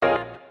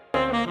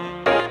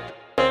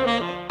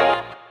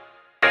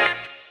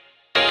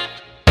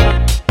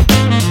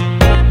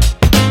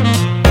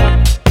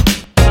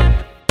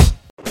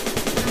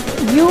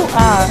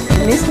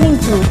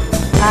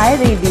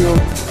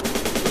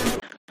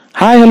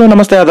Hello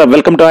నమస్తే Aadab,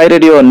 welcome to I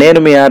radio. నేను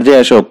మీ RJ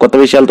Ashok. కొత్త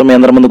విషయాలతో మీ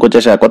అందరి ముందుకు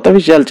వచ్చేసా. కొత్త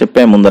విషయాలు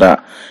చెప్పే ముందర,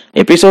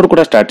 ఎపిసోడ్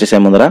కూడా స్టార్ట్ చేసే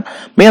ముందర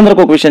మీ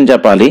అందరికి ఒక విషయం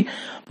చెప్పాలి.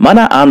 మన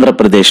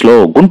ఆంధ్రప్రదేశ్లో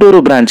గుంటూరు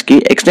బ్రాంచ్కి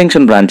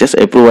ఎక్స్టెన్షన్ బ్రాంచెస్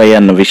అప్రూవ్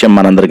అయ్యాన్న విషయం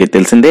మనందరికీ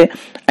తెలిసిందే.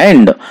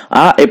 అండ్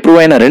ఆ అప్రూవ్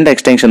అయిన 2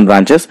 ఎక్స్టెన్షన్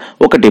బ్రాంచెస్,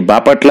 ఒకటి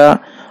బాపట్ల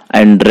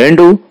అండ్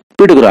 2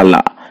 పిడుగురాళ్ళ.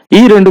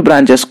 ఈ 2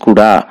 బ్రాంచెస్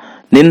కూడా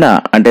నిన్న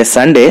అంటే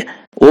సండే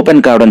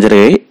ఓపెన్ కావడం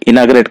జరిగాయి,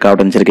 ఇనాగరేట్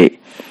కావడం జరిగాయి.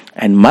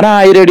 అండ్ మన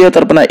ఐ రేడియో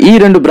తరపున ఈ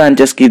 2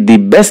 బ్రాంచెస్ కి the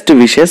best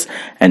wishes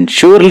and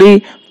surely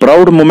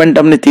proud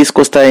momentum ని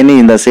తీసుకొస్తాయని,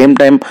 ఇన్ ద సేమ్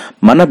టైం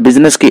మన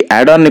బిజినెస్ కి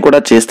యాడ్ ఆన్ ని కూడా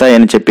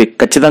చేస్తాయని చెప్పి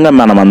ఖచ్చితంగా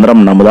మనం అందరం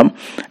నమ్ముదాం.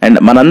 అండ్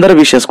మనందరి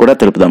విషెస్ కూడా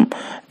తెలుపుదాం.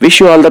 Wish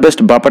you all the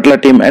best Bapatla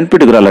team and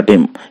Piduguralla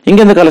team.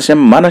 ఇంకెందుకు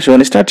ఆలస్యం, మన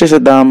షోని స్టార్ట్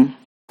చేసేద్దాం.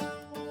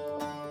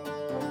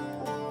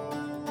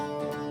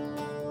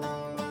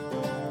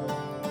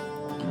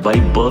 By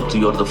birth,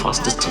 you are the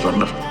fastest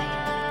runner.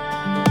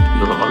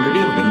 You are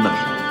already a winner.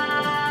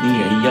 నీ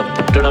అయ్యా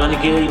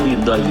పుట్టడానికే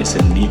యుద్ధాలు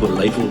చేశాను. నీకు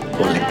లైఫ్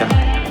లెక్క.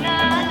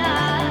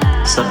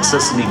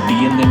 సక్సెస్ నీ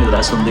డిఎన్ఏ మీద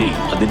రాసి ఉంది.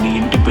 అది నీ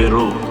ఇంటి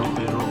పేరు.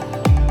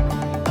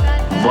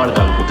 వాడు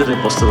కాకపోతే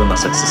రేపు వస్తుంది నా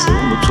సక్సెస్.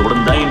 నువ్వు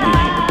చూడందా ఏంటి?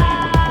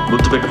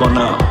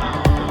 గుర్తుపెట్టుకున్నా,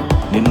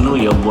 నిన్ను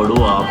ఎవ్వడు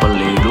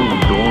ఆపలేడు.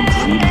 డోంట్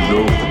ఫీల్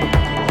లో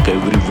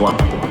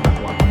everyone.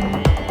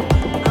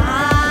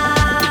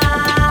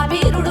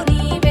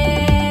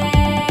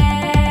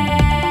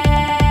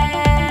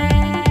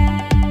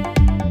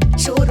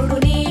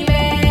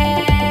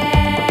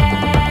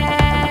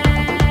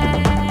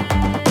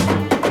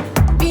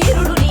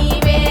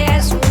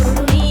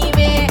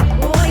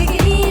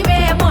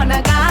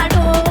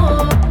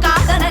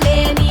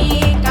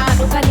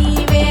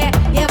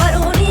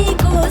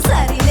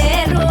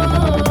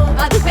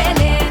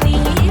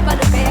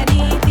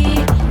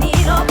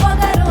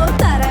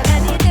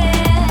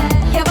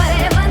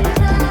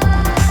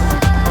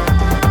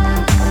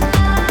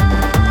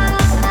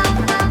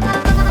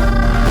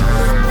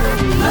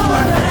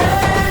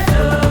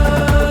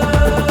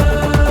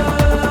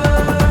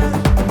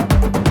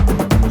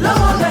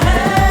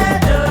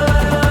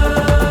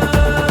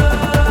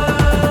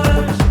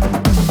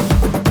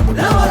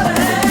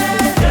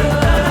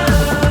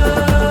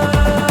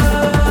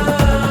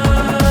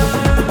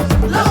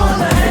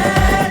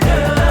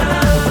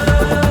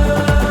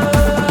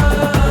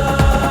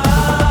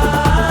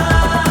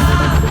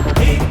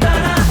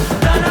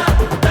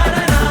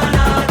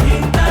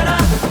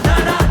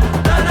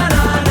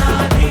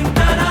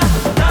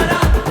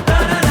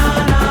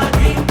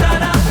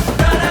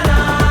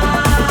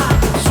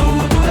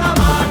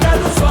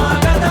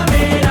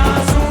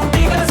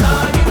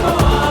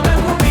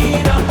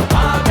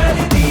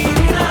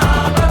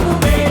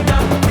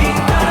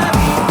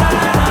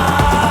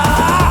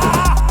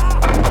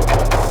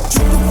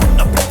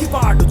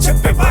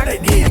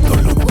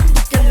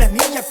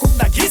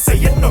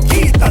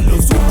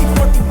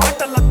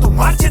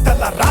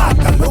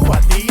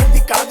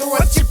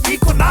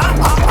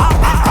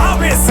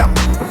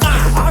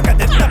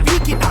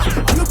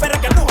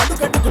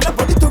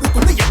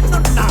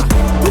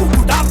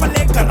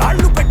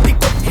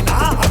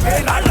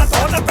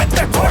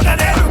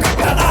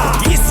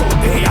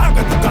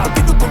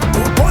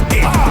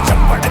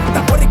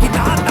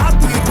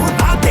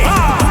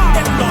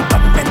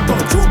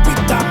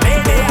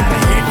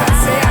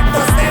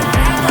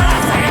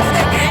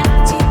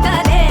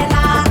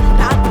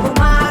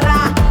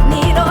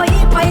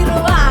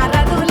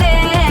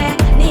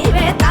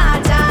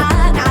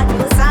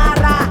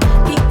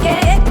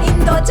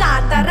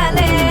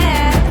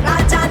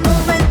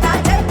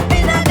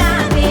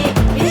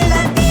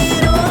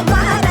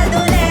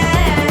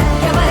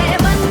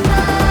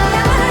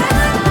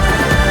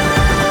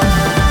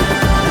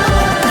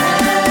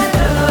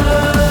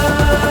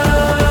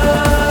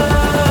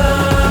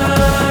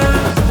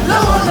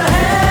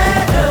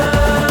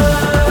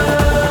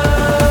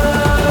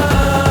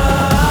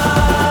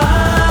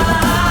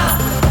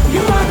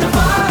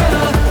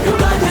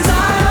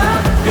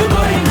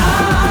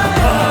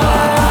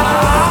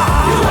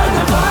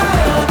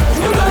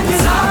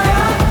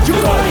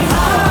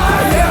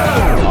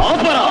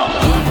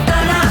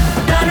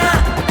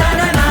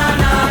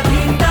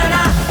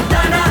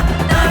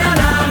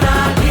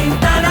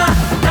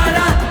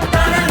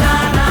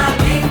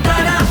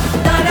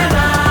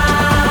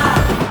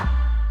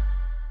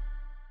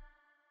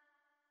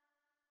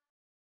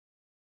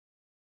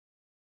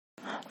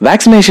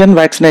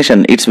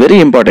 Vaccination it's very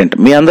important.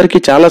 మీ అందరికీ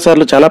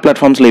చాలాసార్లు చాలా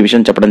ప్లాట్ఫామ్స్లో ఈ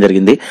విషయం చెప్పడం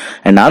జరిగింది.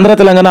 And Andhra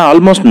Telangana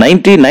almost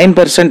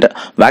 99%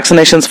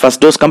 vaccinations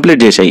first dose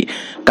complete చేశాయి.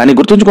 కానీ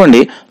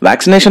గుర్తుంచుకోండి,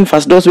 వ్యాక్సినేషన్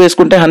ఫస్ట్ డోస్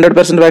వేసుకుంటే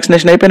 100%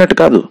 వ్యాక్సినేషన్ అయిపోయినట్టు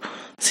కాదు.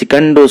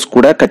 సెకండ్ డోస్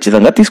కూడా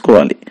ఖచ్చితంగా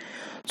తీసుకోవాలి.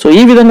 సో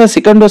ఈ విధంగా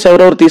సెకండ్ డోస్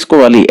ఎవరెవరు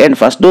తీసుకోవాలి అండ్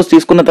ఫస్ట్ డోస్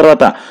తీసుకున్న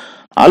తర్వాత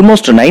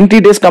ఆల్మోస్ట్ 90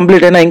 డేస్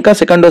కంప్లీట్ అయినా ఇంకా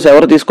సెకండ్ డోస్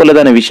ఎవరు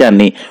తీసుకోలేదనే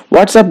విషయాన్ని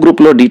వాట్సాప్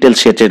గ్రూప్లో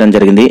డీటెయిల్స్ షేర్ చేయడం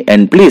జరిగింది.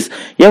 అండ్ ప్లీజ్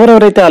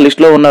ఎవరెవరైతే ఆ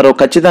లిస్ట్లో ఉన్నారో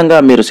ఖచ్చితంగా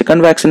మీరు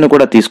సెకండ్ వ్యాక్సిన్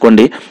కూడా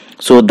తీసుకోండి.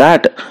 సో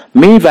దాట్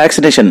మీ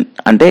వ్యాక్సినేషన్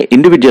అంటే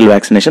ఇండివిజువల్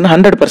వ్యాక్సినేషన్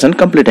 100%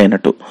 కంప్లీట్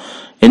అయినట్టు.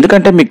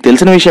 ఎందుకంటే మీకు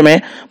తెలిసిన విషయమే,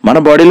 మన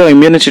బాడీలో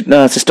ఇమ్యూన్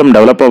సిస్టమ్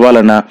డెవలప్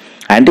అవ్వాలన్నా,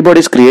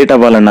 యాంటీబాడీస్ క్రియేట్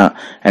అవ్వాలన్నా,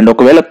 అండ్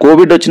ఒకవేళ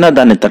కోవిడ్ వచ్చినా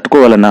దాన్ని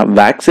తట్టుకోవాలన్నా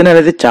వ్యాక్సిన్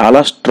అనేది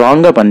చాలా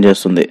స్ట్రాంగ్గా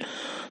పనిచేస్తుంది.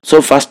 సో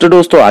ఫస్ట్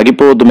డోస్తో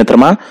ఆగిపోవద్దు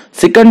మిత్రమా,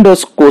 సెకండ్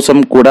డోస్ కోసం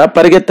కూడా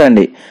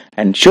పరిగెత్తండి.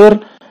 అండ్ షూర్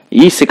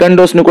ఈ సెకండ్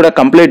డోస్ని కూడా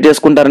కంప్లీట్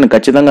చేసుకుంటారని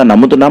ఖచ్చితంగా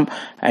నమ్ముతున్నాం.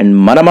 అండ్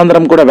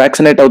మనమందరం కూడా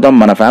వ్యాక్సినేట్ అవుతాం.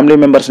 మన ఫ్యామిలీ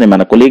మెంబర్స్ని,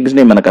 మన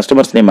కొలీగ్స్ని, మన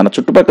కస్టమర్స్ని, మన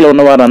చుట్టుపక్కల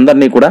ఉన్న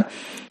వారందరినీ కూడా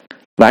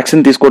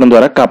వ్యాక్సిన్ తీసుకోవడం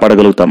ద్వారా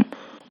కాపాడగలుగుతాం.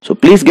 So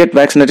please get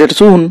vaccinated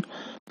soon.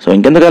 So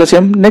ఇంకెందుకు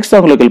ఆలస్యం, నెక్స్ట్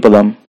సాంగ్లోకి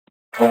వెళ్ళిపోదాం.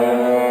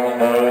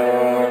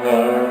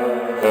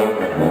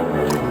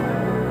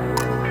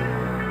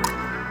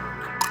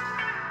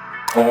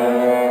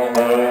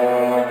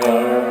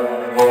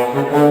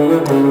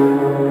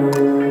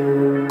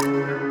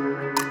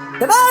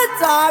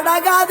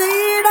 చాడగాదు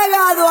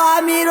ఈడగాదు ఆ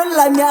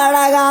మీరుల్ల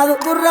మేడగాదు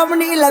గుర్రం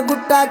నీళ్ళ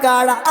గుట్ట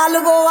కాడ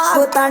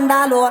అలుగోవాగు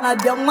తండాలోన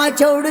బెమ్మ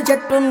చెవుడు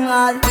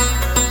చెట్టున్నది.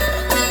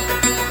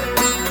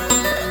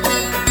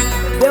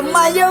 బెమ్మ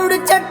చెవుడు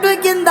చెట్టు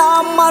కింద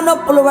అమ్మ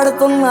నొప్పులు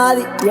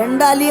పడుతున్నది.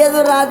 ఎండ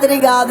లేదు రాత్రి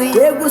కాదు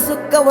ఏగు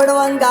సుక్క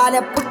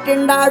ఉడవంగానే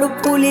పుట్టిండాడు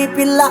పూలి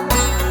పిల్ల.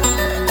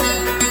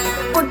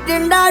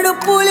 పుట్టిండాడు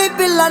పూలి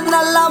పిల్ల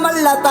నల్ల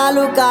మల్ల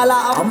తాలూకాల.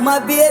 అమ్మ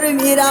పేరు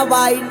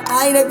మీరాబాయి,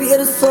 ఆయన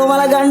పేరు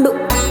సోమలగండు.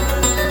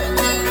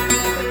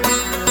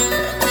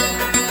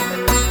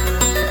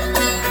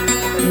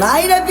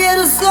 నాయన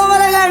పేరు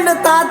సోమలగండు,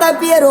 తాత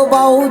పేరు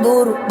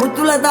బహదూరు,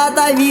 ముత్తుల తాత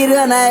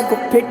వీర నాయక్,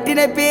 పెట్టిన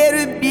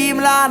పేరు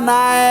భీమలా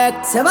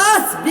నాయక్.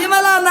 శబాస్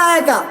భీమలా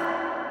నాయక.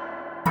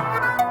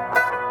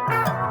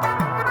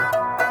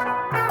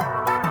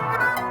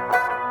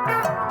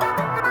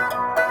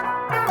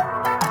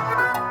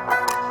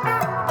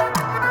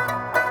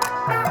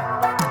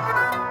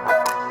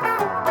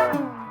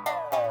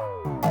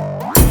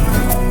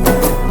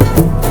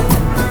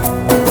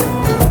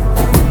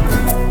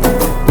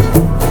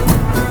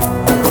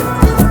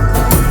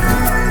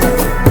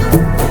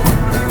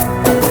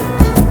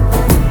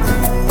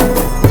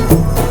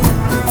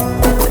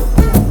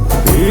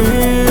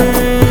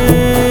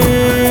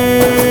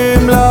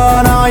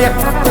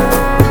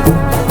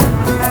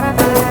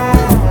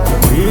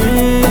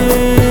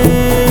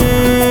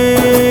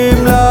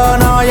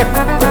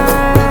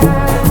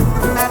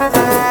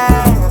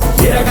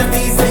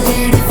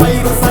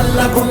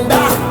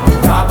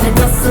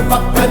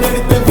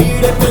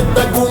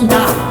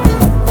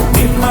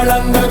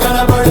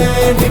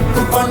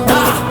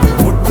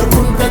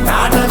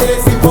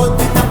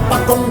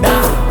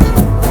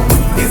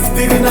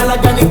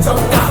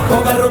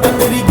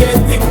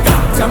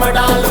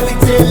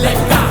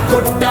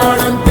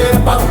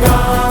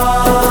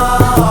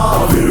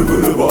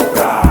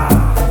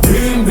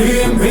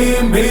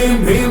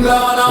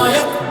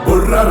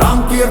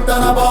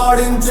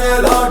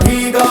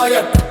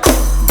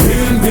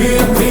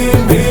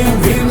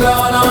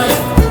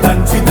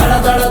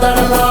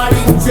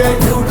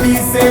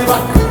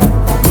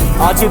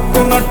 ఆ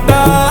చుట్టునట్ట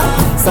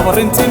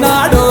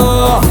సవరించినాడు,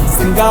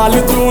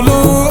 సింగాలి తూలు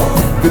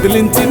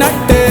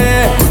విదిలించినట్టే.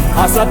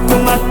 ఆ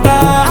సత్తునట్ట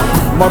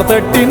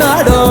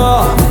మొడతెట్టినాడు,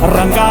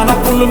 రంగాన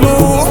పులులు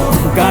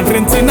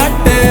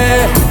గాండ్రించినట్టే.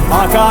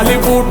 ఆ కాలి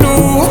బూటు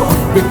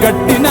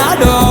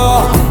బిగ్గట్టినాడు,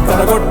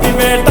 తొడగొట్టి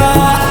వేట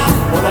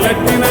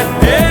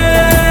మొదలెట్టినట్టే.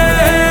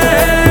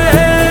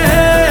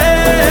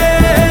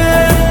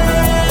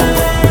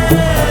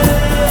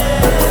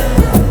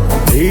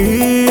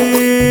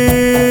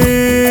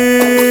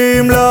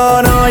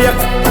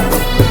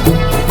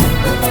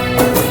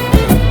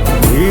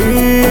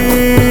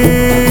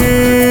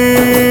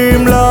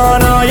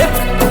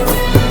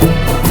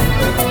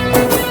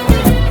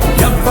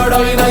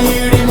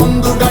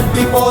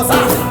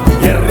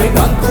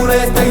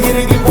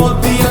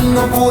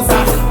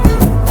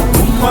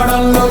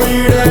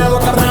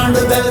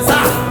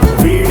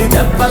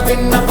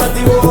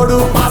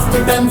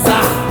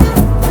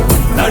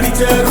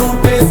 నడిచే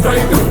రూటే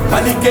స్ట్రైట్,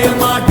 పలికే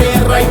మాటే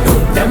రైట్,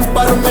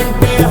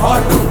 టెంపర్మెంటే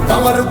హాట్,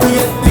 కవరుకు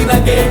ఎత్తిన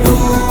గేటు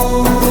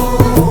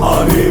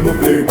ఆనేము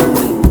ప్లేటు.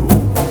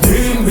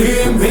 భీం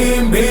భీం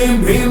భీం భీం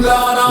భీమ్లా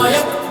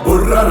నాయక్,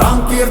 బుర్ర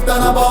రామ్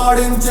కీర్తన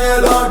పాడించే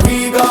లాఠీ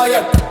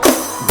గాయక్.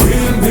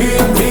 భీం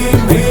భీం భీం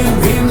భీం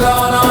భీమ్లా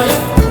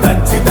నాయక్,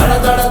 దంచి దడ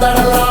దడ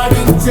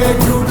దడలాడించే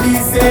డ్యూటీ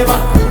సేవ.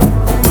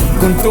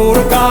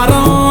 గుంటూరు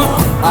కారం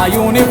ఆ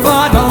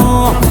యూనిఫారం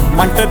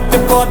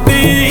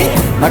మంటెత్తిపోద్ది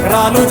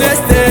నగరాలు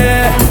చేస్తే.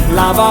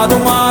 లాభాదు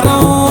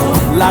మారం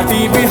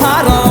లాఠీ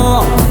విహారం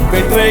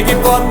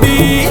పెట్టరేగిపోద్ది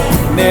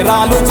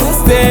నేరాలు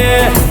చూస్తే.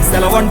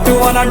 సెలవంటూ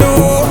అనడు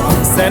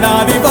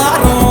సెనాది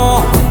వారం,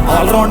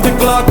 ఆల్రౌండ్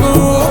క్లాక్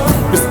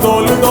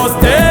పిస్తోలు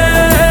దోస్తే.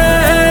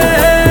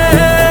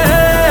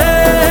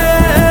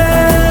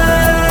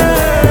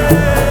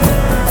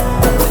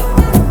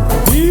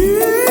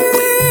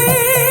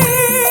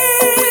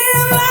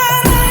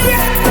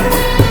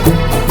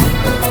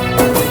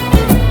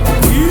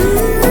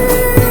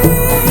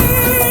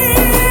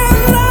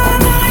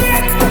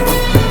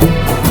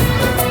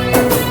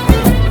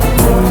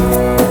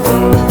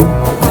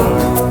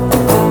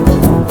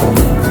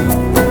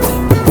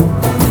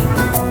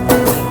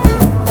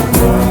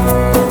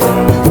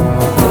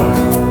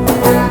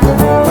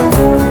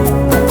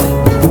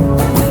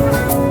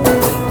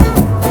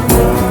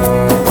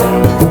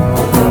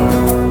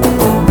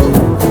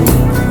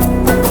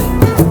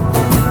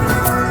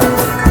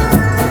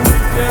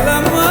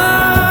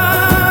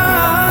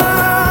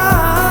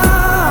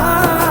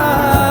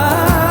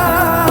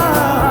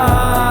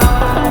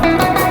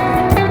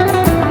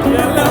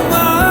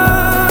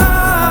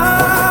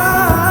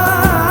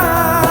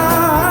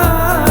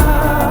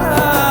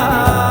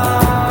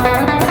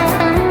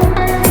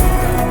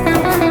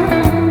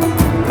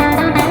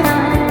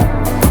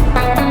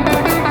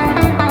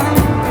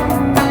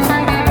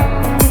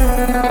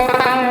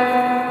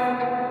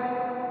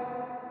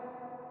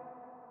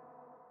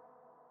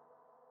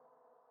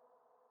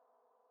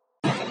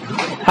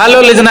 హలో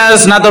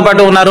లిజనర్స్, నాతో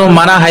పాటు ఉన్నారు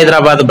మన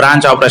Hyderabad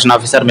branch operation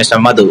officer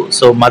mister Madhu.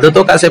 So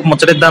మధుతో కాసేపు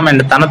ముచ్చటిద్దాం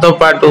అండ్ తనతో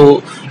పాటు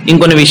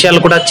ఇంకొన్ని విషయాలు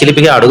కూడా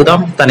చిలిపిగా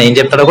అడుగుదాం. తను ఏం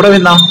చెప్తాడో కూడా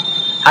విందాం.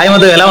 హాయ్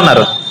మధు, ఎలా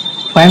ఉన్నారు?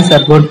 Fine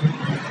sir, good.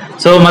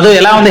 So Madhu,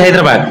 ఎలా ఉంది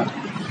హైదరాబాద్?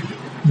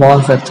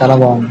 బాగుంది సార్, చాలా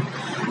బాగుంది.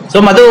 సో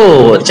మధు,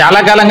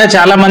 చాలా కాలంగా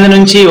చాలా మంది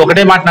నుంచి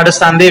ఒకటే మాట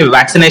నడుస్తుంది,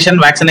 వ్యాక్సినేషన్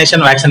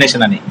వ్యాక్సినేషన్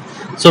వ్యాక్సినేషన్ అని.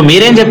 సో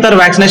మీరేం చెప్తారు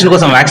వ్యాక్సినేషన్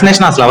కోసం?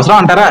 వ్యాక్సినేషన్ అసలు అవసరం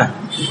అంటారా?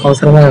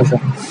 అవసరమే కదా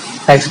సార్.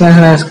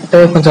 వ్యాక్సినేషన్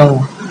వేసుకుంటే కొంచెం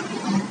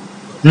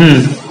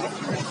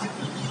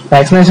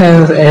వ్యాక్సినేషన్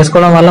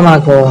వేసుకోవడం వల్ల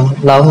మనకు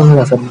లాభం ఉంది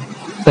కదా సార్.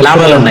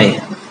 లాభాలు ఉన్నాయి,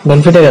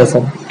 బెనిఫిటే కదా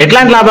సార్.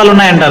 ఎట్లాంటి లాభాలు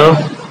ఉన్నాయంటారు?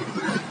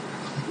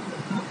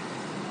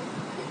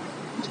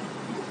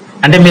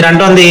 అంటే మీరు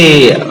అంటోంది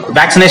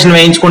వ్యాక్సినేషన్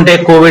వేయించుకుంటే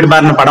కోవిడ్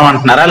బారిన పడడం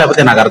అంటున్నారా,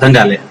 లేకపోతే నాకు అర్థం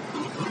కాలే?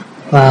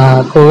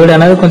 కోవిడ్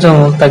అనేది కొంచెం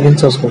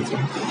తగ్గించుకోవచ్చు.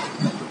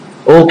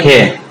 ఓకే.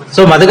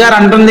 సో మధు గారు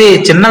అంటుంది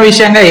చిన్న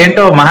విషయంగా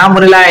ఏంటో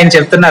మహామునిలా ఆయన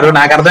చెప్తున్నారు.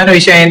 నాకు అర్థమైన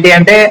విషయం ఏంటి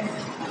అంటే,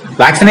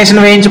 వ్యాక్సినేషన్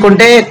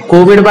వేయించుకుంటే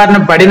కోవిడ్ బారిన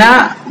పడినా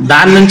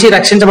దాని నుంచి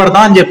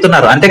రక్షించబడతాం అని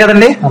చెప్తున్నారు, అంతే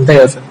కదండి? అంతే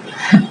కదా సార్.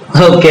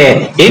 ఓకే.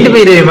 ఏంటి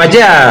మీరు ఈ మధ్య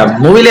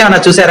మూవీలు ఏమన్నా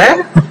చూసారా?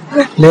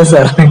 లేదు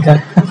సార్. ఇంకా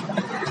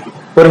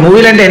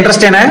మూవీలు అంటే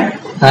ఇంట్రెస్టేనా?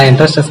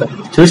 Interest sir.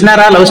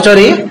 చూసినారా లవ్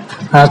స్టోరీ?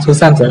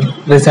 చూసాను సార్,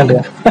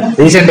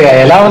 రీసెంట్ గా.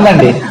 ఎలా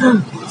ఉందండి?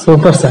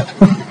 Super sir.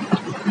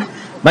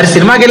 మరి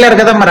సినిమాకి వెళ్ళారు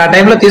కదా, మరి ఆ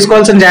టైంలో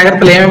తీసుకోవాల్సిన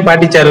జాగ్రత్తలు ఏమేమి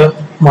పాటించారు?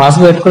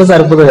 మాస్క్ పెట్టుకుంటే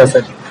సరిపోతుంది కదా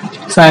sir.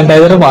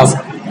 Sanitiser, mask.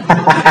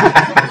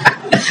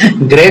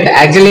 Great.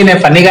 Actually నేను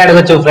ఫన్నీగా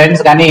అడగొచ్చు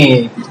ఫ్రెండ్స్, కానీ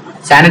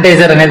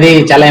శానిటైజర్ అనేది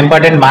చాలా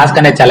ఇంపార్టెంట్, మాస్క్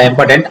అనేది చాలా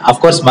ఇంపార్టెంట్. అఫ్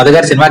కోర్స్ మధు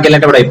గారు సినిమాకి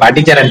వెళ్ళేటప్పుడు అవి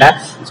పాటించారంట.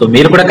 సో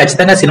మీరు కూడా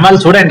ఖచ్చితంగా సినిమాలు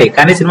చూడండి,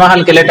 కానీ సినిమా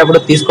హాల్కి వెళ్ళేటప్పుడు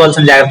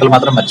తీసుకోవాల్సిన జాగ్రత్తలు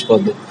మాత్రం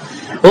మర్చిపోవద్దు.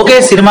 ఓకే,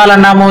 సినిమాలు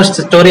అన్నాము,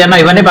 స్టోరీ అన్నా,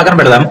 ఇవన్నీ పక్కన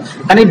పెడదాం.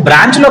 కానీ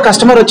బ్రాంచ్ లో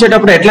కస్టమర్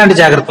వచ్చేటప్పుడు ఎట్లాంటి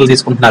జాగ్రత్తలు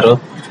తీసుకుంటున్నారు?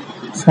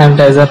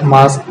 Sanitiser,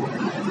 mask,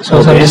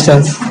 social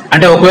distance.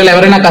 అంటే ఒకవేళ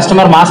ఎవరైనా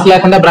కస్టమర్ మాస్క్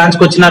లేకుండా బ్రాంచ్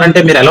కి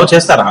వచ్చినారంటే మీరు ఎలా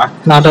చేస్తారా?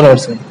 Not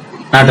allowed sir.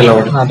 Not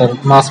allowed.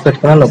 Mask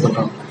పెట్టుకుని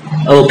లోపల.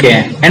 ఓకే.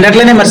 అండ్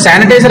అట్లనే మరి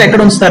శానిటైజర్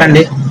ఎక్కడ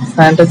ఉంచుతారండి?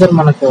 శానిటైజర్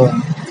మనకు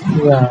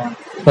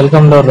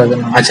వెల్కమ్ డోర్ దగ్గర,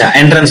 అచ్చా,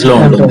 ఎంట్రన్స్ లో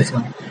ఉంటుంది.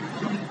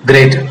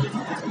 గ్రేట్.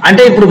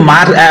 అంటే ఇప్పుడు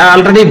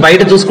ఆల్రెడీ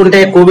బయట చూసుకుంటే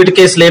కోవిడ్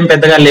కేసులు ఏం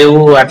పెద్దగా లేవు,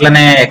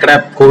 అట్లనే ఎక్కడ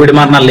కోవిడ్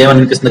మరణాలు లేవు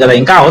అనిపిస్తుంది కదా.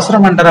 ఇంకా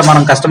అవసరం అంటారా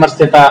మనం కస్టమర్స్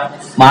చేత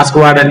మాస్క్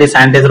వాడండి,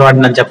 శానిటైజర్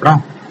వాడండి అని చెప్పడం?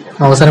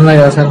 అవసరమే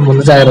కదా సార్,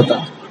 ముందు జాగ్రత్త,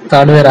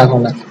 థర్డ్ వేవ్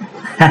రాకుండా.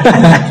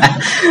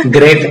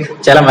 గ్రేట్,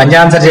 చాలా మంచి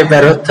ఆన్సర్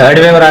చెప్పారు.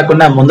 థర్డ్ వేవ్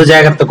రాకుండా ముందు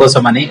జాగ్రత్త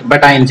కోసం అని.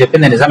 బట్ ఆయన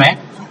చెప్పింది నిజమే,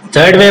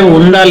 థర్డ్ వేవ్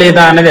ఉందా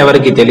లేదా అనేది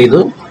ఎవరికి తెలీదు.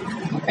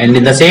 And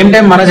in the same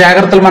time మన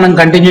జాగ్రత్తలు మనం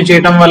కంటిన్యూ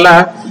చేయడం వల్ల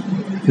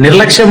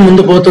నిర్లక్ష్యం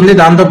ముందు పోతుంది,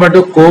 దాంతోపాటు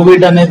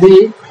కోవిడ్ అనేది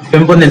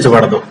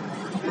పెంపొందించబడదు.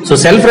 సో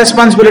సెల్ఫ్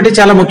రెస్పాన్సిబిలిటీ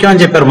చాలా ముఖ్యం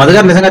అని చెప్పారు మధు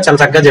గారు, నిజంగా చాలా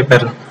చక్కగా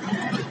చెప్పారు.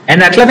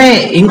 అండ్ అట్లనే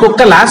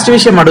ఇంకొక లాస్ట్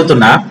విషయం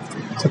అడుగుతున్నా.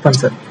 చెప్పండి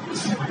సార్.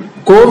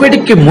 కోవిడ్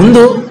కి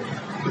ముందు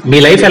మీ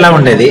లైఫ్ ఎలా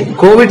ఉండేది,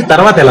 కోవిడ్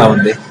తర్వాత ఎలా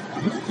ఉంది?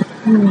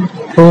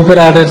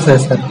 ఊపిరి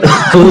ఆడట్లేదు సార్.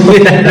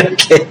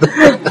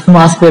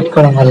 మాస్క్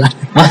పెట్టుకోవడం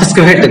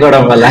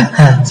వల్ల.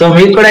 సో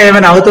మీకు కూడా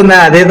ఏమైనా అవుతుందా?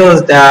 అదేదో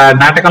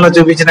నాటకంలో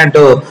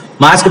చూపించినట్టు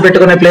మాస్క్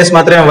పెట్టుకునే ప్లేస్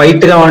మాత్రమే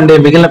వైట్ గా ఉండి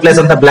మిగిలిన ప్లేస్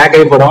అంతా బ్లాక్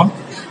అయిపోవడం?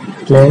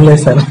 ఏం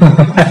లేదు సార్,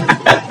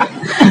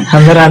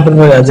 అందరూ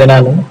అంటున్నారు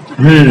జనాలు,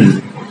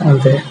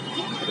 అంతే.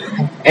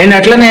 అండ్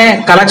అట్లనే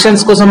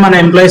కలెక్షన్స్ కోసం మన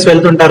ఎంప్లాయీస్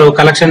వెళ్తుంటారు,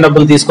 కలెక్షన్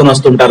డబ్బులు తీసుకుని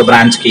వస్తుంటారు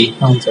బ్రాంచ్ కి.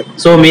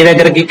 సో మీ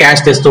దగ్గరికి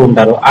క్యాష్ తెస్తూ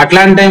ఉంటారు.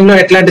 అట్లాంటి టైంలో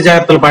ఎట్లాంటి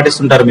జాగ్రత్తలు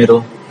పాటిస్తుంటారు మీరు?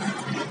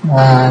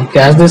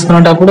 క్యాష్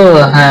తీసుకునేటప్పుడు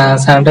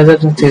శానిటైజర్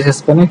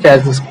తీసేసుకొని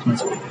క్యాష్ తీసుకుంటాం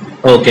సార్.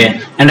 ఓకే.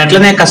 అండ్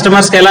అట్లనే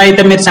కస్టమర్స్ కి ఎలా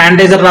అయితే మీరు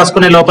శానిటైజర్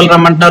రాసుకుని లోపల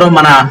రమ్మంటున్నారు,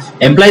 మన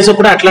ఎంప్లాయీస్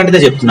కూడా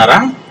అట్లాంటిదే చెప్తున్నారా?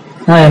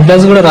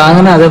 ఎంప్లాయీస్ కూడా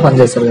రాగానే అదే పని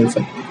చేస్తారు కదా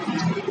సార్.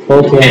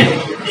 ఓకే.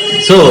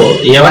 సో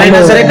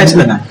ఎవరైనా సరే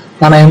ఖచ్చితంగా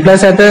మన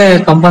ఎంప్లాయీస్ అయితే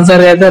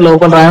కంపల్సరీ అయితే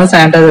లోపల రాగానే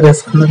శానిటైజర్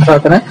వేసుకున్న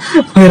తర్వాతనే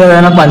మీరు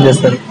ఏదైనా పని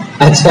చేస్తారు.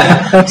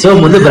 సో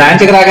ముందు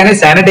బ్రాంచ్ కి రాగానే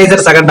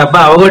శానిటైజర్ సగం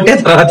డబ్బా అవగొట్టే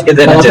తర్వాత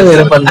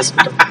వేరే పని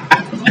చేస్తారు.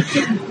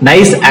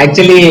 నైస్.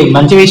 యాక్చువల్లీ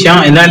మంచి విషయం,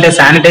 ఎందుకంటే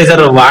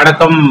శానిటైజర్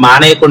వాడకం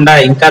మానేయకుండా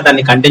ఇంకా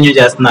దాన్ని కంటిన్యూ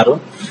చేస్తున్నారు.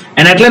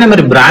 అండ్ అట్లనే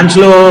మరి బ్రాంచ్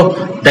లో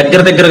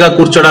దగ్గరగా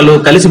కూర్చోడాలు,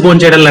 కలిసి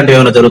భోజనం చేయడం లాంటివి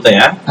ఏమైనా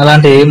జరుగుతాయా?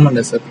 అలాంటివి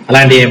ఏముండదు సార్.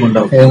 అలాంటివి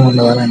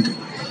ఏముండవు అలాంటి.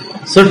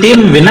 సో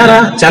టీమ్ విన్నారా,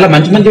 చాలా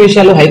మంచి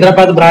విషయాలు.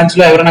 హైదరాబాద్ బ్రాంచ్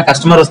లో ఎవరైనా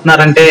కస్టమర్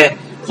వస్తున్నారంటే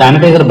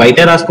శానిటైజర్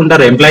బయటే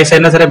రాసుకుంటారు, ఎంప్లాయీస్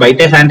అయినా సరే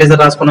బయటే శానిటైజర్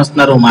రాసుకుని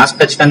వస్తున్నారు, మాస్క్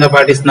ఖచ్చితంగా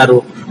పాటిస్తున్నారు,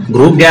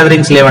 గ్రూప్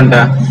గ్యాదరింగ్స్ లేవంట.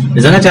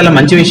 నిజంగా చాలా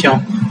మంచి విషయం.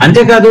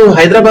 అంతేకాదు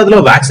హైదరాబాద్ లో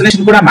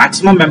వ్యాక్సినేషన్ కూడా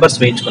మాక్సిమం మెంబర్స్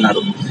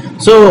వేయించుకున్నారు.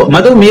 సో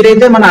మధు,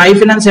 మీరైతే మన ఐ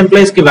ఫైనాన్స్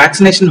ఎంప్లాయీస్ కి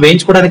వ్యాక్సినేషన్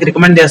వేయించుకోవడానికి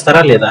రికమెండ్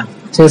చేస్తారా లేదా?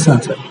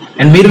 చేస్తాను సార్.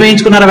 అండ్ మీరు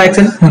వేయించుకున్నారా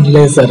వ్యాక్సిన్?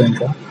 లేదు సార్.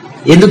 ఇంకా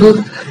ఎందుకు?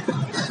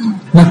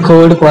 నాకు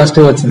కోవిడ్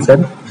పాజిటివ్ వచ్చింది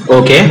సార్.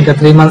 ఓకే. ఇంకా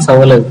 3 months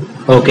అవ్వలేదు.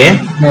 ఓకే.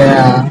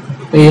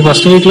 ఈ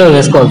ఫస్ట్ వీక్ లో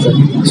వేసుకోవాలి సార్.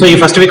 సో ఈ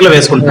ఫస్ట్ వీక్ లో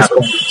వేసుకుంటున్నారు.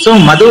 సో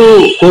మధు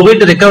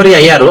కోవిడ్ రికవరీ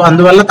అయ్యారు,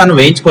 అందువల్ల తను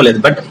వేయించుకోలేదు.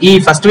 బట్ ఈ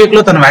ఫస్ట్ వీక్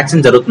లో తన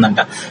వ్యాక్సిన్ జరుగుతుందంట.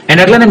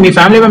 అండ్ అట్లానే మీ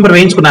ఫ్యామిలీ మెంబర్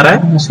వేయించుకున్నారా?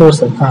 షూర్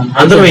సార్,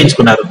 అందరూ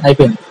వేయించుకున్నారు.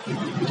 అయిపోయింది.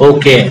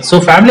 ఓకే. సో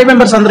ఫ్యామిలీ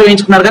మెంబర్స్ అందరూ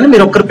వేయించుకున్నారు, కానీ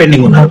మీరు ఒక్కరు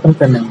పెండింగ్ ఉన్నారు.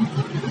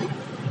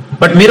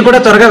 బట్ మీరు కూడా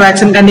త్వరగా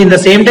వ్యాక్సిన్ కానీ. ఇన్ ద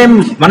సేమ్ టైం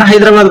మన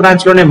హైదరాబాద్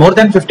బ్రాంచ్ లోనే more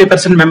than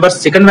 50% members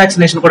second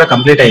vaccination కూడా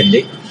కంప్లీట్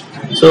అయింది.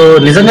 సో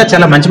నిజంగా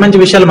చాలా మంచి మంచి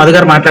విషయాలు మధు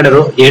గారు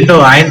మాట్లాడారు. ఏంటో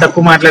ఆయన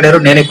తక్కువ మాట్లాడారు,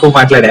 నేను ఎక్కువ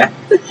మాట్లాడా.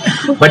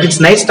 But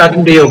it's nice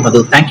talking to you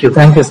Madhu.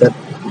 Thank you sir.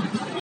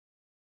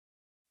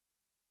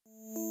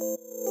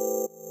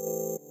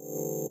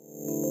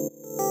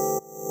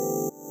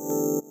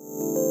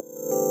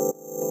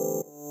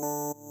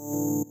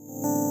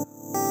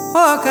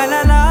 ఓ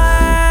కలలా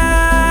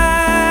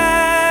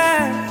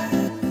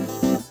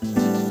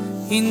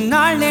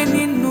ఇన్నాళ్ళే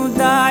నిన్ను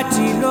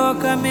దాచి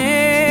లోకమే,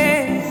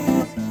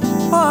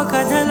 ఓ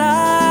కథలా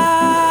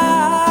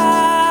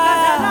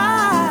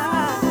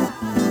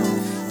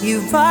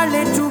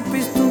ఇవాళ్ళే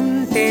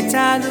చూపిస్తుంటే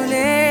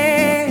చాలులే,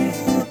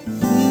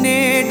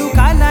 నేడు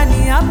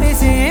కాలాన్ని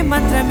ఆపేసే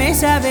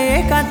మంత్రమేశావే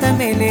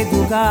కాంతమే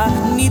లేదుగా,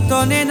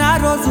 నీతోనే నా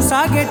రోజు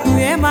సాగెట్టు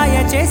ఏ మాయ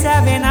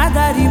చేశావే నా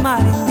దారి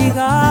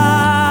మారిందిగా,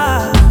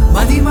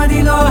 మది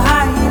మదిలో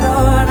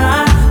హాయిలోనా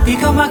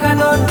ఇక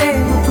మగలో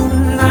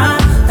తేలుతున్నా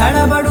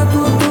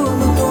తడబడుతూ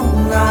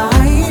తూలుతున్నా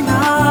అయినా,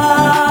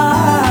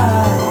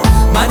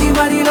 మది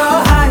మదిలో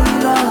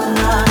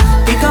హాయిలోనా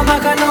ఇక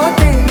మగలో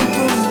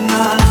తేలుతున్నా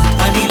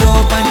పనిలో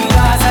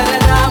పనిగా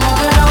సరదా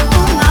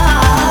మొగలవుతున్నా,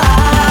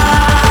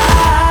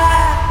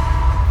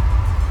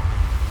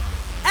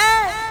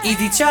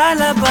 ఇది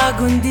చాలా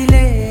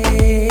బాగుందిలే,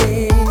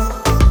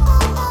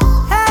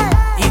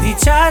 ఇది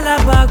చాలా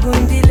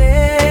బాగుందిలే,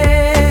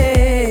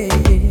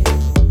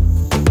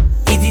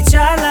 ఇది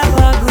చాలా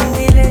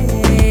బాగుందిలే,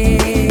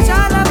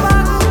 చాలా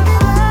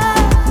బాగుందిలే,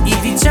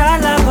 ఇది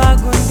చాలా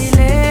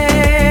బాగుందిలే,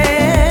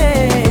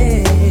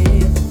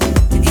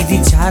 ఇది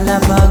చాలా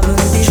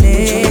బాగుందిలే.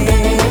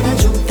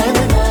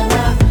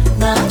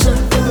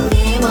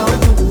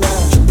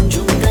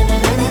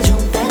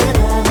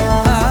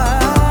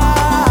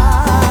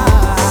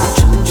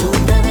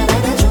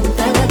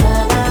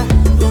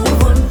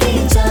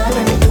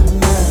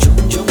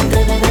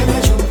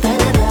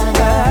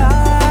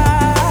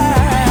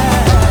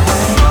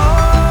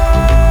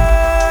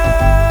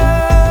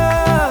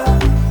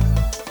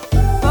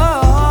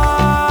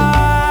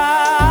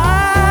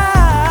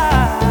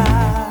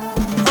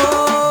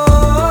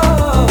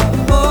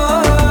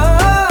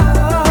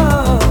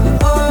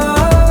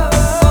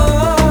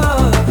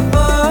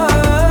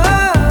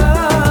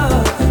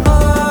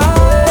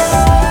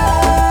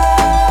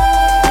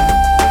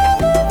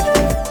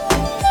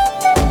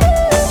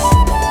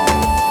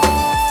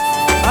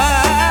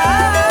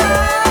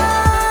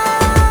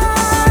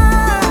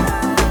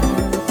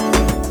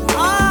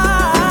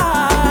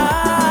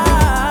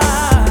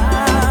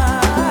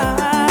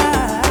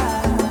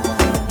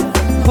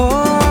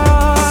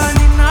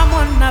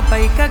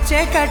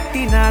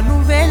 కట్టినా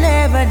నువ్వే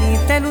లేవని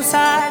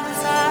తెలుసా,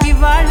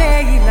 ఇవాళే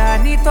ఇలా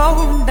నీతో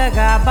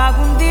ఉండగా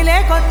బాగుందిలే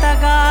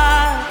కొత్తగా,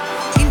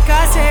 ఇంకా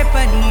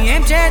సేపని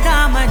ఏం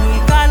చేద్దామని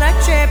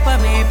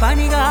కాలక్షేపమే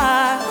పనిగా,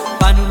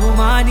 పనులు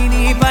మాని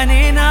నీ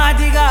పనే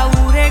నాదిగా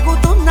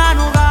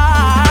ఊరేగుతున్నానుగా,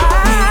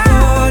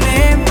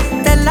 నీతోనే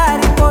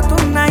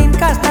తెల్లారిపోతున్నా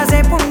ఇంకాస్త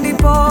సేపు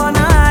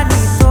ఉండిపోనా,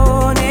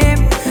 నీతోనే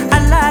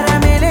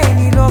అల్లారమే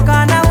లేని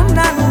లోకాన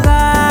ఉన్నానుగా,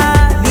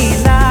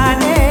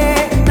 నీలానే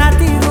నా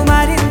తీరు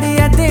మారింది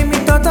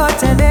అదేమిటో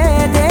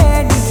తోచలేదే,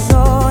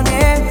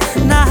 నీతోనే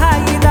నా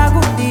హాయి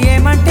దాగుంది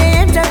ఏమంటే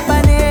ఏం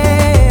చెప్పనే,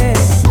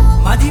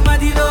 మది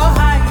మదిలో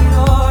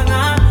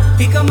హాయిలోనా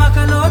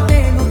తికమకలో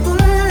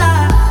తేలుతున్నా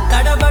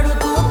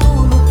తడబడుతూ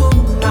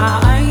తూలుతున్నా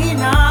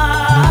అయినా,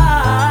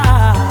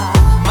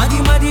 మది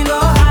మదిలో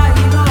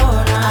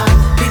హాయిలోనా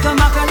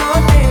తికమకలో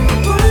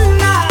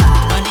తేలుతున్నా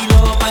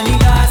పనిలో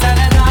పనిగా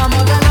సరదా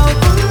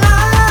మొదలవుతున్నా,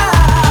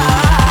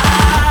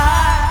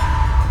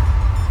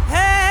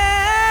 హే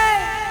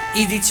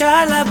ఇది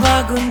చాలా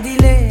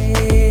బాగుందిలే,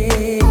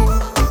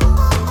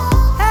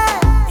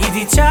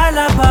 ఇది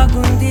చాలా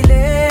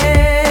బాగుందిలే,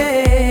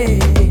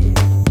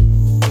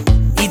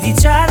 ఇది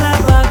చాలా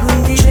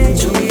బాగుందిలే,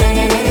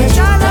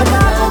 చాలా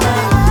బాగుందిలే,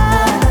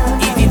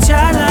 ఇది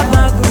చాలా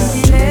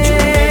బాగుందిలే,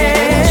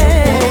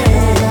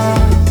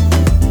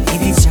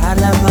 ఇది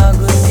చాలా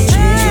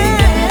బాగుందిలే.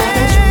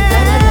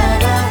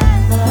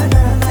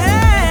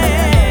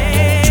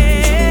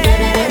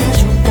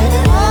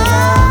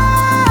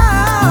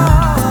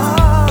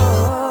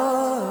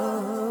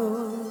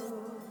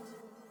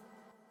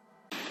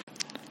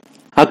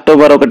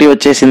 అక్టోబర్ 1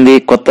 వచ్చేసింది,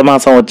 కొత్త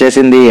మాసం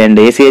వచ్చేసింది అండ్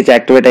ACH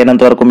యాక్టివేట్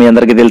అయినంత వరకు మీ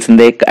అందరికీ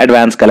తెలిసిందే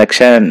advance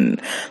collection.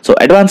 So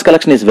advance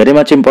collection is very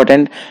much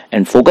important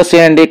and focus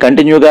చేయండి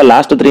కంటిన్యూగా.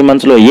 లాస్ట్ 3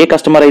 months లో ఏ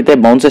కస్టమర్ అయితే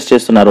బౌన్సెస్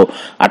చేస్తున్నారో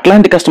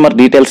అట్లాంటి కస్టమర్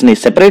డీటెయిల్స్ ని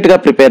సెపరేట్ గా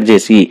ప్రిపేర్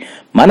చేసి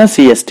మన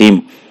CS టీమ్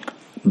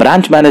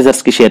బ్రాంచ్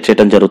మేనేజర్స్ కి షేర్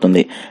చేయడం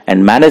జరుగుతుంది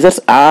అండ్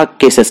మేనేజర్స్ ఆ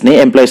కేసెస్ ని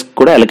ఎంప్లాయీస్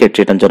కూడా అలొకేట్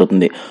చేయడం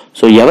జరుగుతుంది.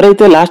 సో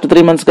ఎవరైతే లాస్ట్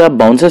 3 months గా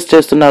బౌన్సెస్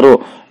చేస్తున్నారో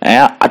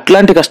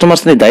అట్లాంటి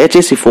కస్టమర్స్ ని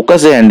దయచేసి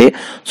ఫోకస్ చేయండి.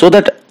 సో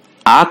దట్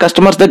ఆ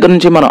కస్టమర్స్ దగ్గర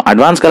నుంచి మనం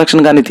అడ్వాన్స్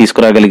కలెక్షన్ కానీ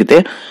తీసుకురాగలిగితే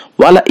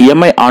వాళ్ళ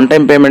EMI ఆన్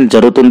టైం పేమెంట్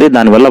జరుగుతుంది.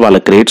 దానివల్ల వాళ్ళ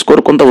క్రెడిట్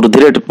స్కోర్ కొంత వృద్ధి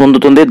రేటు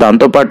పొందుతుంది.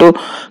 దాంతోపాటు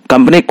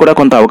కంపెనీకి కూడా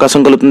కొంత అవకాశం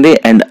కలుగుతుంది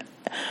అండ్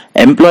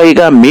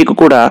ఎంప్లాయీగా మీకు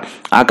కూడా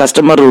ఆ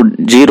కస్టమర్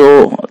 0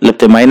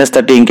 లేకపోతే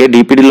 -30 ఇంకే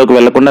డిపిడిలోకి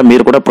వెళ్లకుండా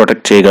మీరు కూడా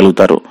ప్రొటెక్ట్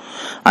చేయగలుగుతారు.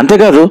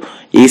 అంతేకాదు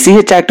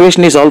ECH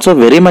activation is also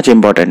very much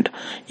important.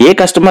 ఏ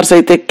కస్టమర్స్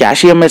అయితే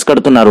క్యాష్ ఈఎంఐస్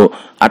కడుతున్నారో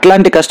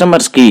అట్లాంటి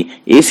కస్టమర్స్కి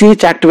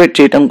ఏసీహెచ్ యాక్టివేట్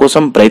చేయడం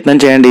కోసం ప్రయత్నం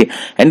చేయండి.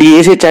 అండ్ ఈ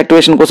ఏసీహెచ్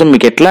యాక్టివేషన్ కోసం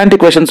మీకు ఎట్లాంటి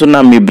క్వశ్చన్స్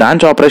ఉన్నా మీ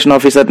బ్రాంచ్ ఆపరేషన్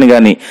ఆఫీసర్ని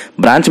కానీ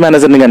బ్రాంచ్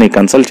మేనేజర్ని కానీ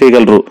కన్సల్ట్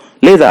చేయగలరు,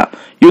 లేదా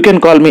you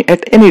can call me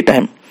at any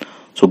time.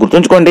 So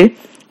గుర్తుంచుకోండి,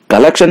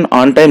 కలెక్షన్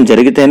ఆన్ టైం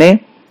జరిగితేనే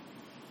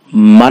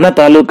మన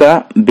తాలూకా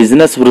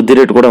బిజినెస్ వృద్ధి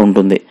రేటు కూడా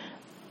ఉంటుంది.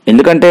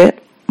 ఎందుకంటే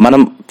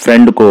మనం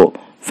ఫ్రెండ్కో,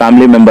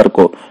 ఫ్యామిలీ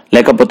మెంబర్కో,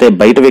 లేకపోతే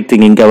బయట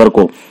వ్యక్తికి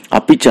ఇంకెవరికో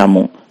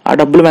అప్పిచ్చాము, ఆ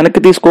డబ్బులు వెనక్కి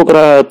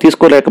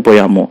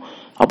తీసుకోలేకపోయాము,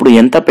 అప్పుడు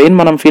ఎంత పెయిన్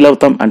మనం ఫీల్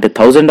అవుతాం. అంటే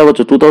 1000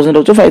 అవ్వచ్చు, 2000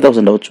 అవ్వచ్చు,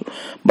 5000 అవ్వచ్చు.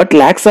 బట్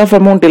ల్యాక్స్ ఆఫ్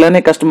అమౌంట్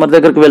ఇలానే కస్టమర్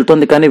దగ్గరికి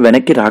వెళ్తుంది, కానీ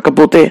వెనక్కి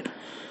రాకపోతే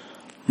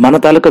మన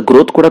తాలూకా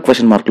గ్రోత్ కూడా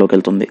క్వశ్చన్ మార్క్లోకి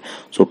వెళ్తుంది.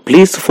 So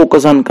please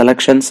focus on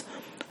collections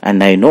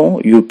and I know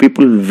you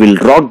people will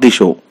rock the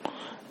show.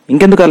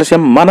 ఇంకెందుకు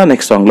ఆలస్యం, మన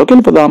నెక్స్ట్ సాంగ్లోకి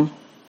వెళ్ళిపోదాం.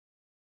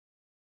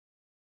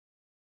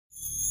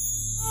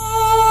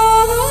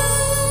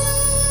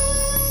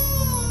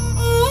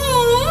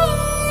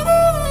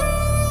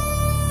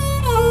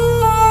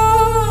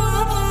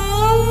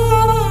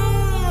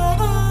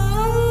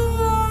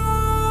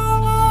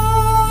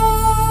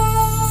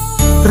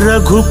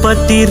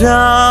 रघुपति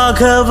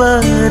राघव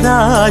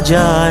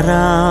राजा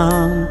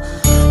राम,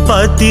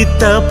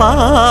 पतित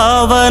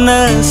पावन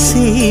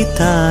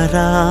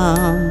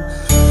सीताराम,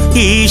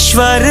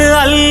 ईश्वर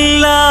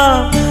अल्लाह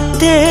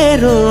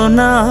तेरो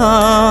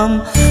नाम,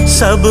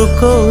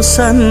 सबको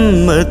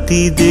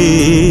सन्मति दे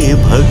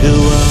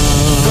भगवान.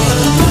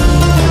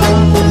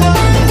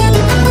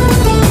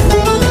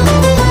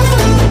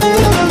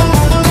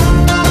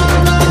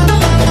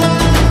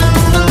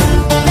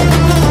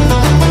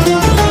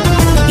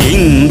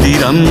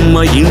 ఇందిరమ్మ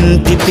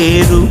ఇంటి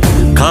పేరు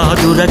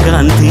కాదుర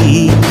గాంధీ,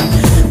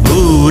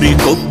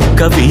 ఊరికొక్క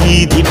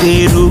వీధి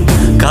పేరు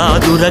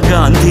కాదుర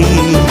గాంధీ.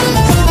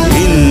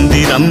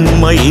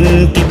 ఇందిరమ్మ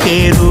ఇంటి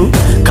పేరు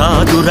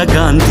కాదుర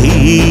గాంధీ,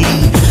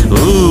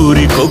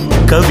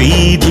 ఊరికొక్క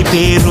వీధి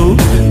పేరు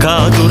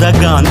కాదుర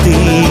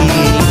గాంధీ.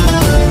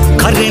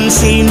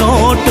 కరెన్సీ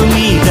నోటు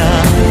మీద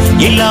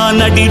ఇలా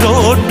నడి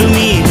రోడ్డు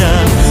మీద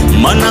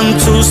మనం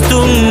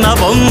చూస్తున్న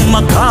బొమ్మ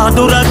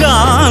కాదుర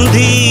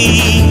గాంధీ.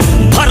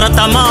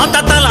 భరతమాత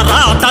తల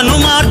రాతను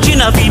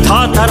మార్చిన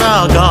విధాతరా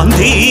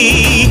గాంధీ,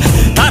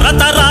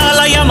 తరతరాల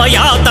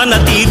యమయాతన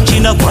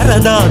తీర్చిన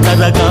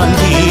వరదాతర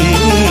గాంధీ.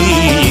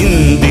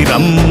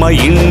 ఇందిరమ్మ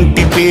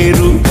ఇంటి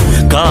పేరు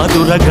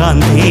కాదుర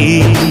గాంధీ,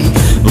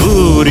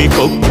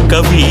 ఊరికొక్క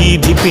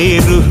వీధి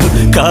పేరు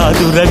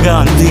కాదుర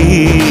గాంధీ.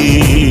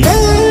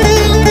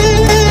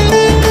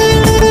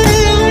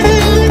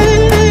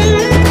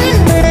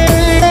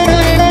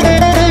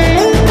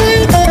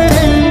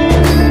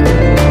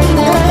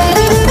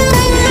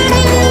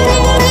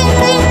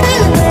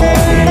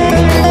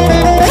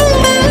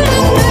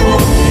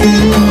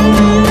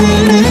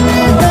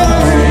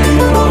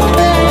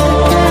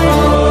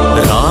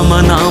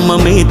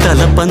 రామనామమే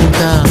తలపంత,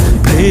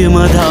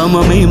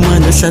 ప్రేమధామమే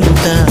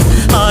మనసంత,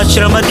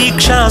 ఆశ్రమ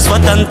దీక్ష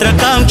స్వతంత్ర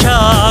కాంక్ష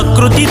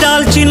కృతి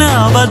దాల్చిన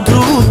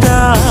అవధూత,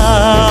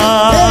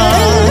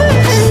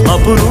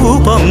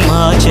 అపురూపం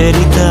మా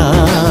చరిత.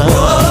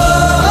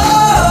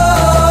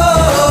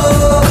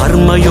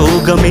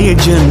 కర్మయోగమే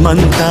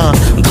జన్మంత,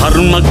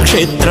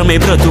 ధర్మక్షేత్రమే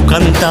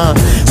బ్రతుకంత,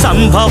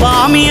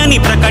 సంభవామి అని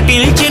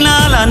ప్రకటించిన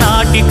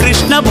నాటి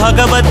కృష్ణ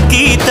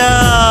భగవద్గీత.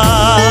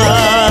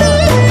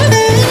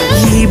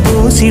 ఈ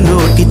బోసి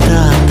నోటి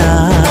తాత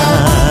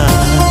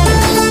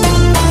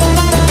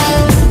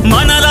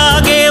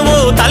మనలాగే ఓ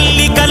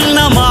తల్లి కన్న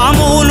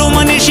మామూలు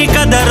మనిషి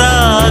కదరా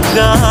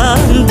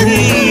గాంధీ.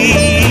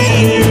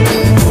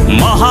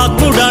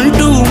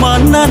 మహాత్ముడంటూ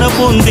మన్నన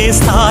పొందే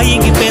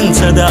స్థాయికి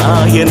పెంచదా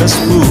ఆయన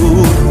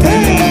స్ఫూర్తి.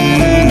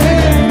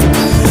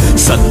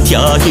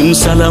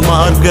 సత్యాహింసల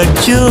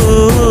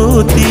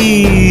మార్గజ్యోతి,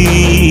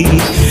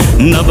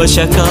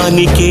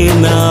 నవశకానికే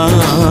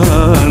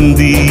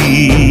నాంది.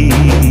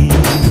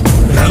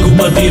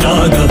 रघुपति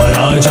राघव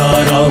राजा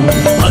राम,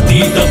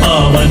 अतीत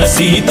पावन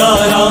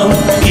सीताराम,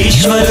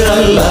 ईश्वर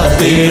अल्लाह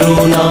तेरो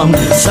नाम,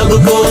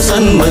 सबको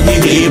सन्मति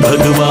दे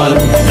भगवान.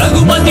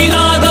 रघुपति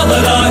राघव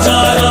राजा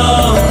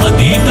राम,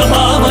 अतीत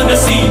पावन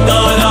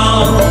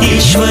सीताराम,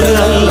 ईश्वर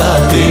अल्लाह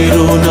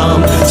तेरो नाम,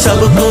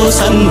 सबको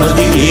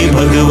सन्मति दे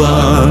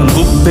भगवान.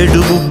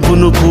 గుప్పెడు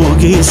ఉప్పును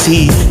పోగేసి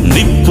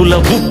నిప్పుల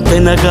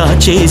ఉప్పెనగా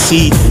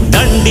చేసి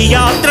దండి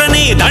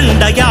యాత్రనే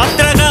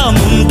దండయాత్రగా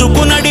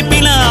ముందుకు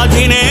నడిపిన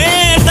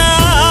అధినేత,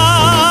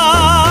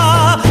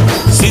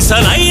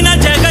 సిసలైన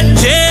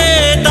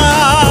జగజ్జేత.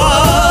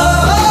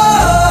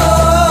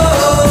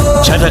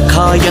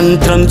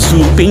 చరఖాయంత్రం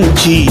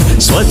చూపించి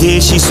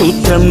స్వదేశీ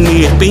సూత్రం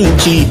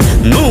నేర్పించి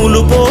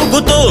నూలు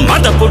పోగుతో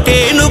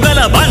మదపుటేనుగల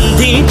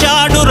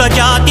బంధించాడు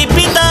రజాతి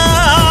పిత.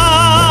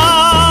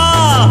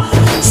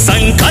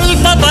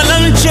 సంకల్ప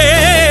బలం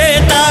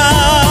చేత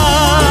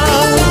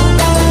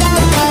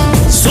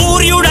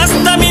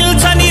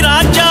సూర్యుడస్తమిల్చని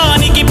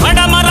రాజ్యానికి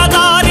పడమర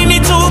దారిని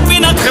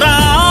చూపిన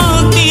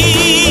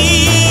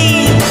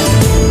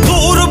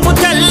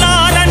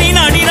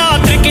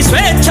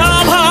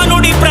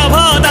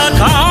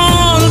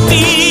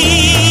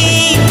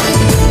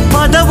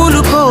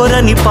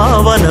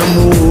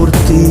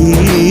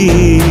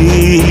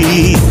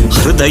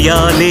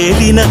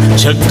ఇండియాలేలిన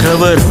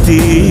చక్రవర్తి.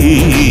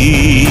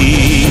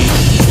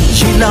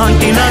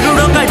 ఇలాంటి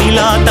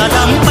నరుడొకడిలా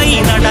తలంపై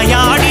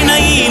నడయాడిన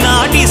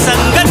ఈనాటి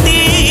సంగతి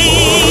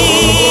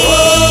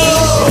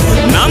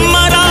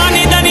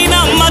నమ్మరానిదని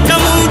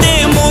నమ్మకముందే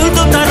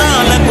ముందు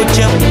తరాలకు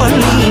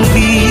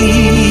చెప్పండి.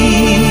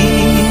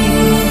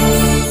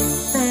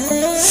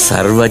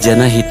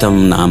 సర్వజనహితం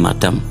నా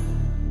మతం,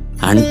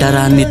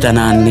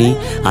 అంటరాన్నితనాన్ని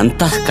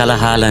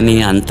అంతఃకలహాలని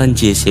అంతం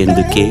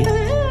చేసేందుకే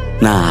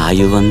నా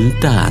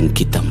ఆయువంతా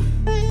అంకితం.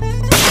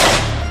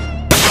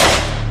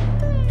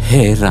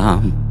 హే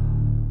రామ్.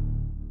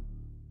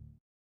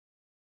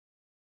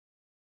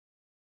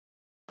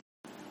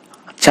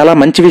 చాలా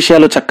మంచి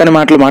విషయాలు, చక్కని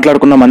మాటలు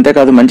మాట్లాడుకున్నాం.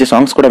 అంతేకాదు మంచి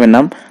సాంగ్స్ కూడా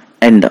విన్నాం.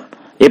 అండ్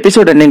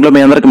ఎపిసోడ్ ఎండింగ్లో మీ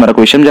అందరికి మరొక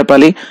విషయం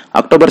చెప్పాలి.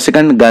 October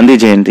 2 గాంధీ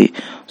జయంతి.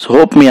 సో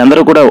హోప్ మీ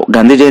అందరూ కూడా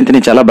గాంధీ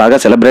జయంతిని చాలా బాగా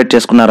సెలబ్రేట్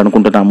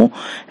చేసుకున్నారనుకుంటున్నాము.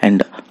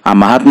 అండ్ ఆ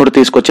మహాత్ముడు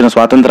తీసుకొచ్చిన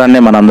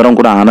స్వాతంత్రాన్ని మనందరం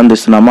కూడా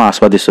ఆనందిస్తున్నాము,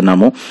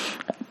 ఆస్వాదిస్తున్నాము.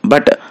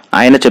 బట్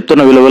ఆయన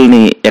చెప్తున్న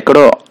విలువల్ని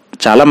ఎక్కడో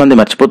చాలా మంది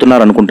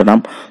మర్చిపోతున్నారు అనుకుంటున్నాం.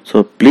 సో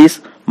ప్లీజ్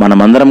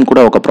మనమందరం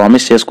కూడా ఒక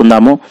ప్రామిస్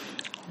చేసుకుందాము.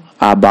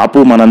 ఆ బాపు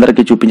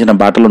మనందరికీ చూపించిన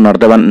బాటలు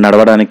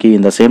నడవడానికి,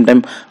 ఇన్ ద సేమ్ టైం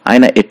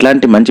ఆయన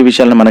ఎట్లాంటి మంచి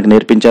విషయాలను మనకు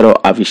నేర్పించారో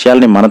ఆ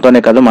విషయాల్ని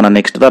మనతోనే కాదు మన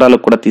నెక్స్ట్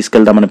తరాలకు కూడా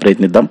తీసుకెళ్దామని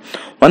ప్రయత్నిద్దాం.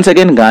 వన్స్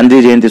అగైన్ గాంధీ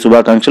జయంతి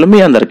శుభాకాంక్షలు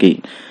మీ అందరికీ.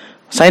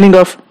 Signing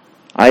off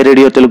I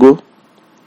radio Telugu.